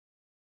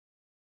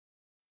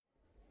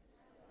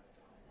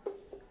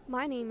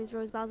My name is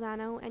Rose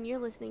Balzano, and you're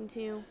listening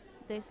to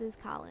This is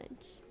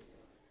College.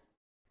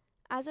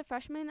 As a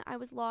freshman, I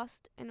was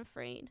lost and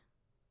afraid.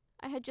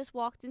 I had just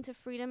walked into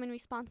freedom and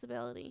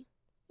responsibility.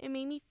 It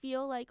made me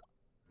feel like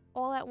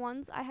all at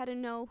once I had to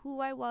know who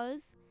I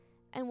was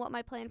and what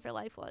my plan for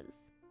life was.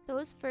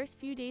 Those first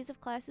few days of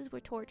classes were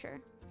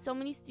torture. So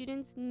many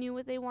students knew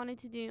what they wanted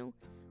to do,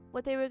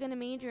 what they were going to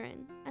major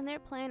in, and their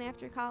plan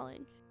after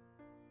college.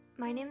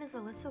 My name is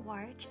Alyssa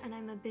Warich, and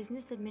I'm a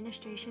business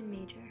administration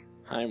major.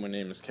 Hi, my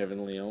name is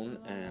Kevin Leone,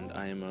 and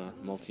I am a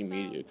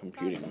multimedia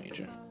computing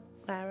major.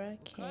 Clara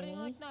Kenny,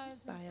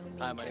 bio major.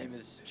 Hi, my name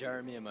is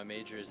Jeremy, and my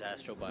major is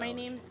astrobiology. My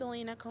name is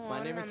Selena Colon.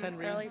 My name is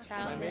Henry. Early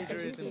childhood. My major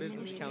is in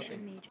business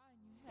accounting.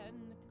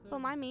 But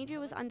my major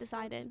was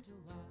undecided.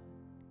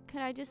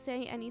 Could I just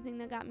say anything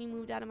that got me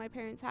moved out of my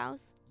parents'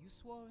 house?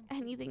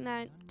 Anything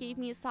that gave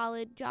me a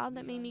solid job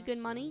that made me good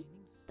money?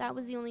 That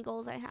was the only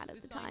goals I had at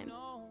the time.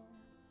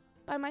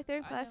 By my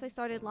third class, I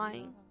started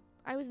lying.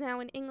 I was now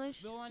an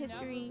English,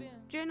 history,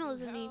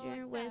 journalism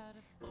major with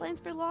plans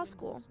for law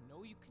school.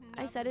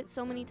 I said it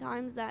so many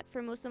times that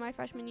for most of my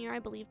freshman year, I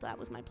believed that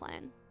was my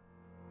plan.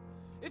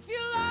 If you're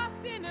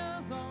lost and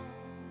alone,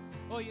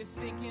 or you're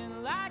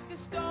sinking like a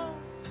stone,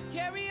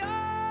 carry on.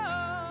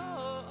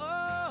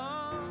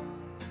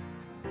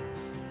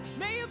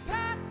 May your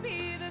past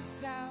be the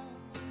sound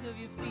of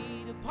your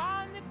feet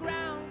upon the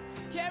ground.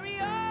 Carry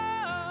on.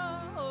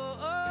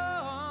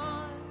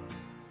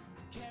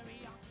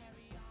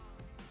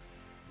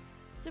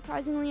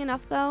 Surprisingly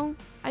enough, though,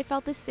 I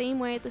felt the same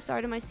way at the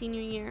start of my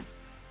senior year.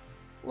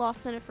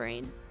 Lost and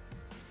afraid.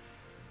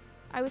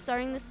 I was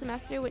starting this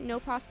semester with no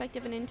prospect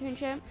of an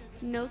internship,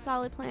 no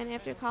solid plan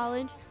after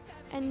college,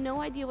 and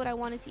no idea what I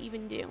wanted to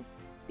even do.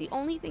 The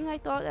only thing I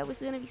thought that was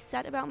going to be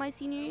set about my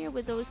senior year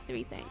were those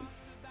three things.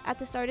 At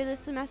the start of this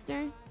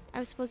semester, I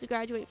was supposed to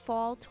graduate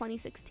fall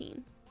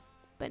 2016.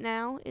 But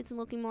now, it's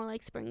looking more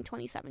like spring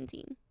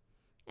 2017.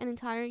 An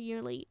entire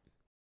year late.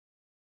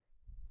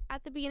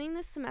 At the beginning of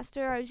this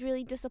semester, I was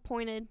really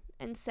disappointed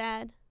and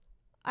sad.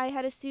 I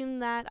had assumed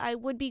that I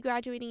would be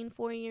graduating in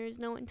 4 years.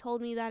 No one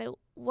told me that it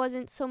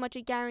wasn't so much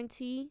a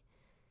guarantee,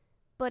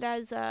 but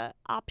as an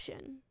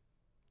option.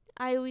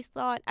 I always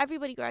thought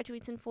everybody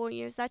graduates in 4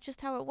 years. That's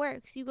just how it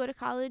works. You go to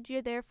college,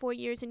 you're there 4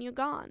 years, and you're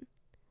gone.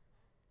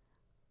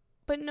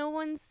 But no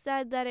one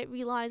said that it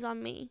relies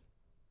on me.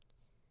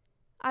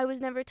 I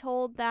was never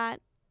told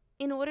that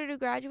in order to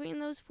graduate in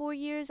those 4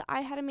 years,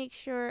 I had to make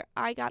sure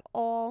I got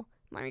all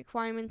my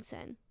requirements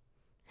in.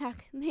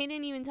 Heck, they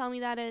didn't even tell me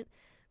that at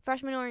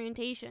freshman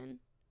orientation.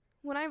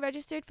 When I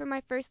registered for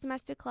my first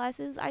semester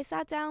classes, I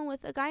sat down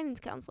with a guidance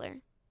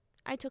counselor.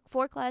 I took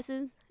 4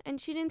 classes, and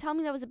she didn't tell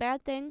me that was a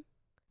bad thing.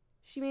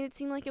 She made it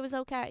seem like it was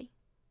okay.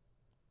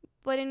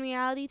 But in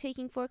reality,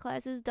 taking 4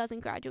 classes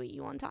doesn't graduate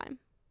you on time.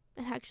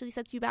 It actually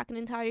sets you back an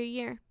entire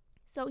year.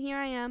 So here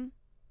I am,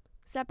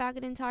 set back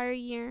an entire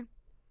year.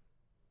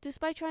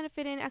 Despite trying to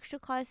fit in extra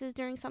classes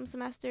during some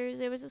semesters,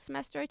 there was a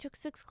semester I took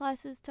 6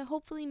 classes to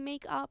hopefully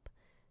make up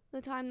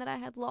the time that I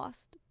had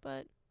lost.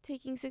 But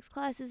taking 6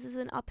 classes is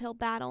an uphill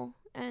battle,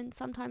 and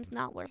sometimes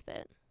not worth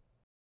it.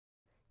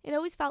 It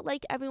always felt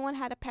like everyone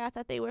had a path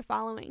that they were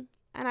following,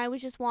 and I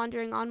was just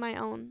wandering on my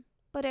own.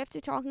 But after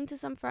talking to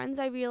some friends,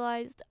 I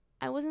realized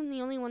I wasn't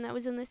the only one that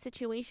was in this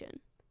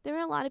situation. There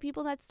are a lot of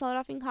people that start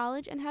off in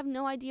college and have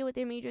no idea what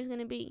their major is going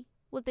to be,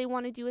 what they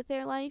want to do with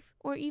their life,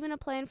 or even a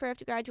plan for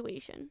after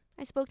graduation.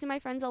 I spoke to my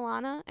friends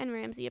Alana and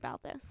Ramsey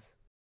about this.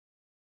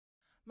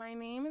 My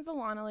name is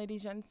Alana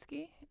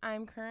Ladizhensky.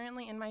 I'm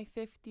currently in my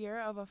 5th year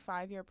of a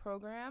 5-year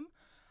program.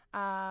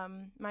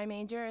 My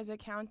major is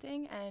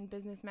accounting and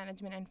business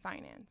management and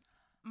finance.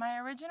 My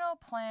original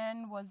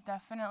plan was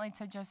definitely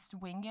to just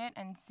wing it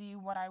and see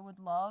what I would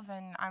love,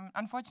 and I'm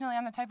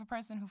the type of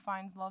person who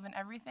finds love in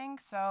everything,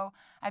 so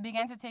I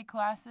began to take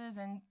classes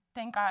and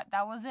think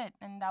that was it,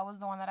 and that was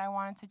the one that I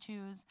wanted to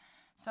choose.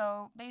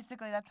 So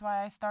basically that's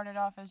why I started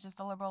off as just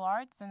a liberal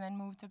arts and then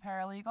moved to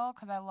paralegal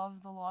because I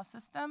loved the law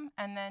system,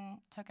 and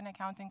then took an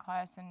accounting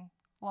class and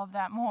loved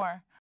that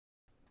more.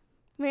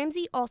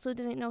 Ramsey also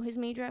didn't know his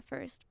major at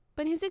first,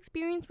 but his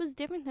experience was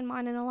different than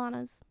mine and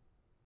Alana's.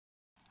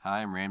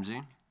 Hi, I'm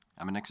Ramsey.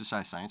 I'm an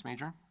exercise science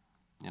major.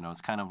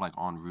 It's kind of like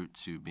en route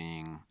to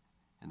being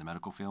in the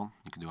medical field.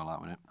 You can do a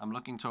lot with it. I'm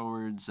looking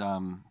towards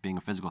being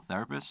a physical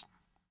therapist.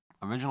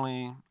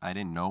 Originally, I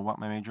didn't know what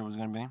my major was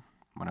going to be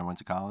when I went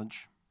to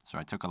college, so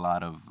I took a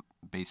lot of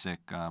basic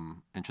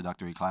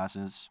introductory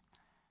classes.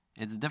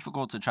 It's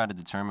difficult to try to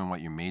determine what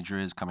your major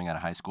is coming out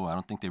of high school. I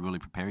don't think they really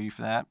prepare you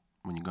for that.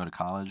 When you go to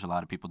college, a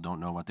lot of people don't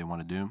know what they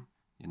want to do.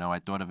 I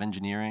thought of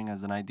engineering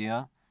as an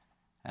idea,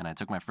 and I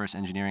took my first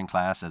engineering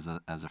class as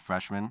a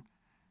freshman,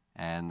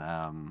 and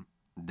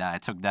I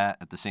took that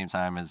at the same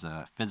time as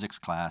a physics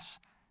class,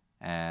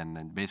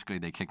 and basically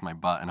they kicked my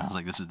butt, and I was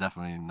like, this is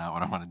definitely not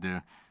what I want to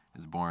do.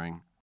 It's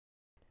boring.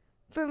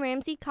 For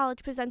Ramsey,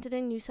 college presented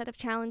a new set of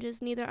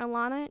challenges neither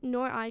Alana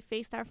nor I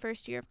faced our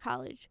first year of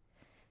college.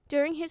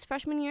 During his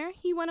freshman year,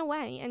 he went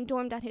away and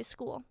dormed at his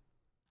school.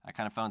 I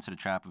kind of fell into the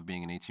trap of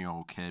being an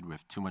 18-year-old kid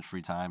with too much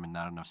free time and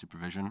not enough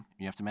supervision.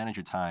 You have to manage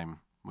your time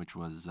which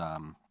was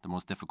the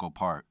most difficult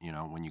part. You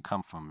know, when you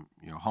come from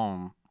your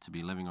home to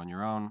be living on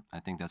your own, I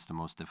think that's the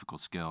most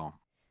difficult skill.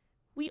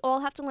 We all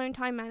have to learn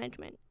time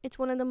management. It's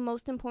one of the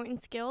most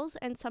important skills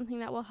and something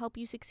that will help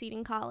you succeed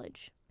in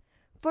college.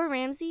 For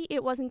Ramsey,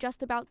 it wasn't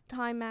just about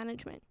time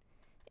management.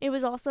 It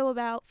was also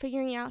about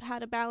figuring out how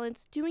to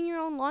balance doing your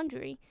own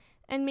laundry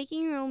and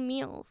making your own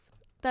meals.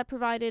 That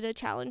provided a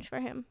challenge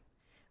for him.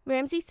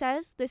 Ramsey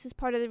says this is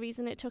part of the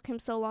reason it took him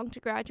so long to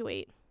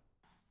graduate.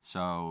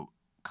 So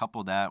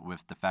couple that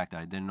with the fact that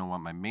I didn't know what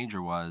my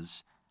major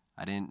was,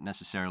 I didn't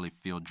necessarily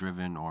feel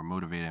driven or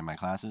motivated in my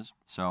classes.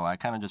 So I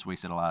kind of just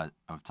wasted a lot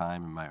of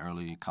time in my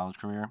early college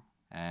career.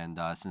 And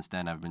since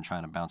then, I've been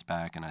trying to bounce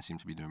back, and I seem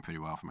to be doing pretty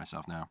well for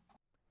myself now.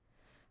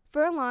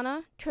 For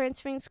Alana,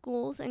 transferring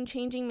schools and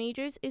changing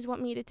majors is what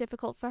made it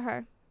difficult for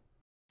her.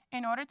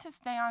 In order to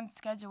stay on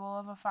schedule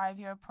of a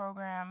 5-year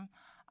program,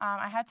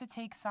 I had to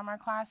take summer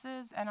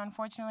classes, and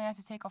unfortunately I had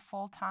to take a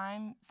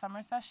full-time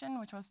summer session,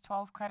 which was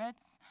 12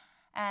 credits.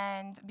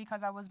 And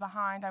because I was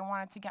behind, I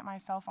wanted to get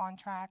myself on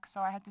track.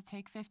 So I had to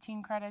take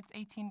 15 credits,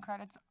 18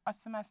 credits a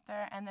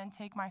semester, and then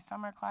take my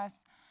summer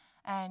class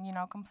and,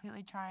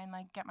 completely try and,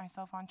 get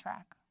myself on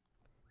track.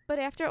 But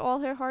after all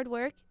her hard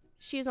work,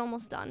 she's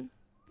almost done.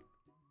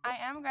 I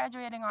am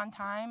graduating on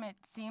time. It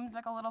seems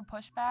like a little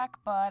pushback,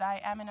 but I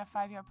am in a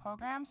 5-year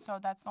program, so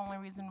that's the only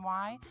reason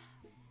why.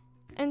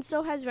 And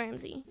so has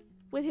Ramsey.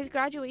 With his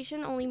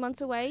graduation only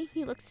months away,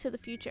 he looks to the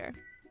future.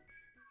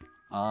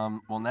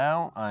 Well,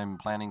 now I'm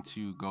planning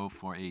to go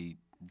for a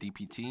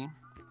DPT,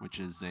 which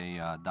is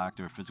a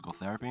Doctor of Physical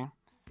Therapy.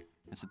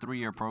 It's a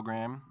 3-year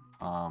program.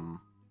 And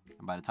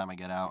by the time I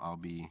get out, I'll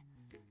be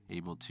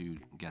able to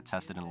get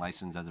tested and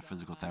licensed as a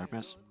physical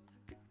therapist.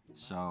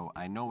 So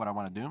I know what I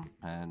want to do,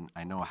 and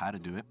I know how to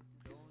do it.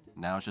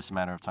 Now it's just a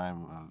matter of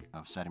time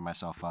of setting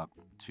myself up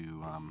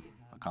to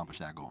accomplish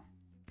that goal.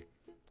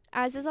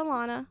 As is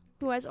Alana,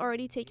 who has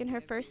already taken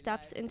her first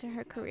steps into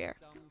her career.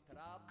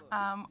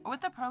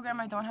 With the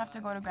program, I don't have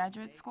to go to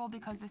graduate school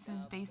because this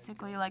is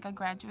basically like a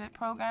graduate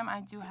program.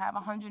 I do have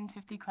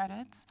 150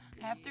 credits.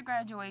 After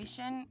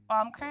graduation,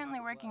 I'm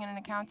currently working in an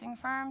accounting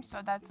firm,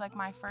 so that's like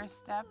my first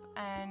step.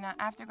 And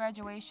after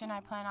graduation, I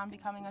plan on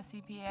becoming a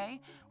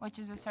CPA, which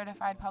is a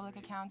certified public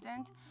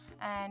accountant.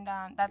 And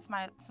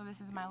so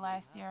this is my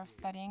last year of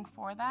studying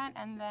for that.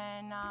 And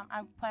then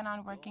I plan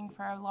on working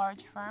for a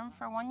large firm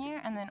for 1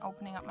 year and then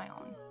opening up my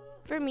own.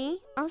 For me,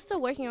 I'm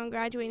still working on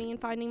graduating and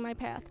finding my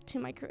path to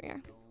my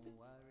career.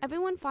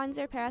 Everyone finds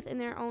their path in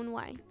their own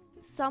way.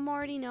 Some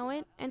already know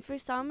it, and for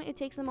some, it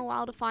takes them a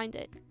while to find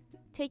it.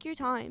 Take your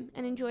time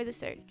and enjoy the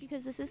search,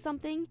 because this is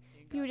something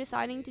you were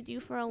deciding to do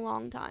for a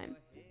long time,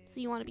 so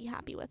you want to be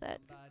happy with it.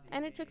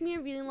 And it took me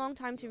a really long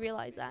time to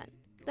realize that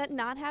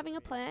not having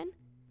a plan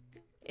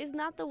is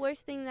not the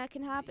worst thing that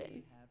can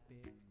happen.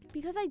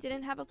 Because I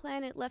didn't have a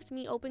plan, it left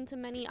me open to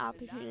many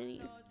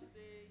opportunities.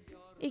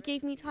 It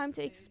gave me time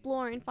to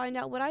explore and find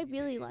out what I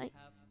really like.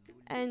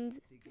 And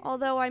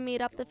although I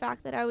made up the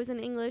fact that I was an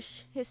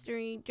English,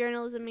 history,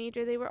 journalism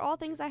major, they were all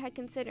things I had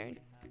considered,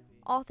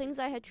 all things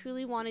I had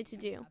truly wanted to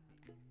do.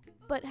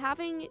 But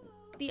having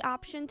the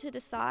option to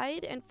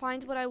decide and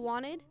find what I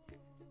wanted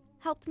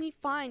helped me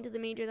find the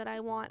major that I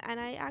want and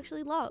I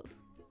actually love.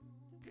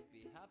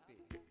 Be happy.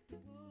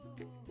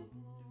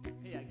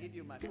 Hey, I give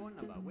you my phone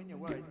number. When you're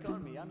worried, call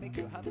me. I'll make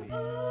you happy.